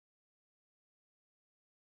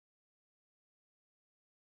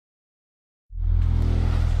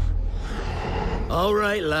All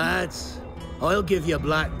right, lads. I'll give you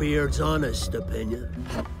Blackbeard's honest opinion.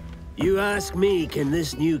 You ask me, can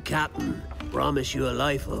this new captain promise you a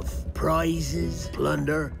life of prizes,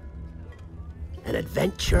 plunder, and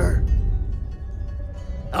adventure?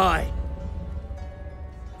 Aye.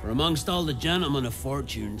 For amongst all the gentlemen of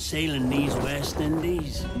fortune sailing these West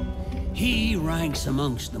Indies, he ranks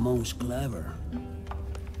amongst the most clever.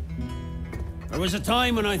 There was a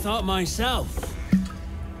time when I thought myself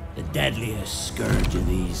the deadliest scourge of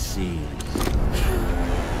these seas.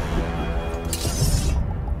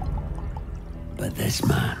 But this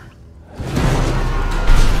man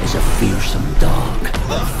is a fearsome dog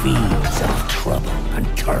that feeds off trouble and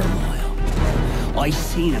turmoil. I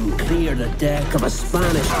seen him clear the deck of a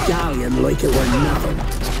Spanish galleon like it were nothing.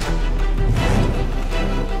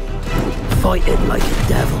 Fighting like a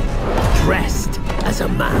devil, dressed as a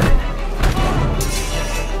man.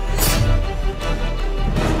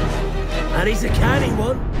 And he's a canny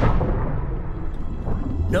one.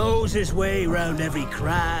 Knows his way round every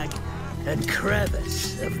crag and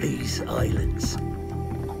crevice of these islands.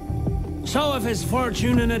 So if it's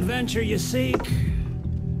fortune and adventure you seek,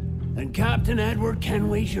 then Captain Edward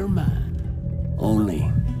Kenway's your man.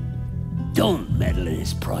 Only, don't meddle in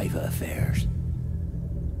his private affairs.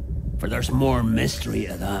 For there's more mystery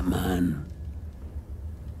to that man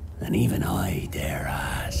than even I dare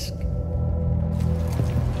ask.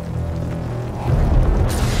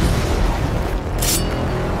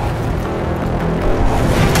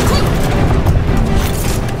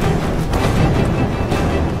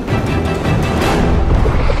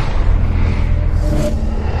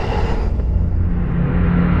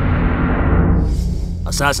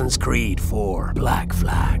 Assassin's Creed 4 Black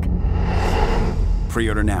Flag.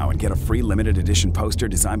 Pre-order now and get a free limited edition poster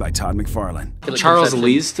designed by Todd McFarlane. Charles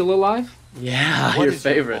Lee's still alive? Yeah, What your is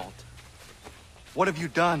favorite. fault? What have you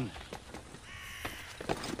done?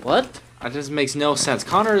 What? That just makes no sense.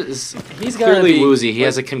 Connor is He's gotta clearly be, woozy. He like,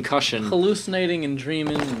 has a concussion. Hallucinating and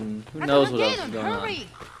dreaming, and who knows what else is going on.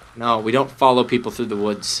 No, we don't follow people through the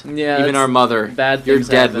woods. Yeah, Even our mother. bad You're things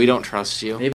dead. happen. We don't trust you. Maybe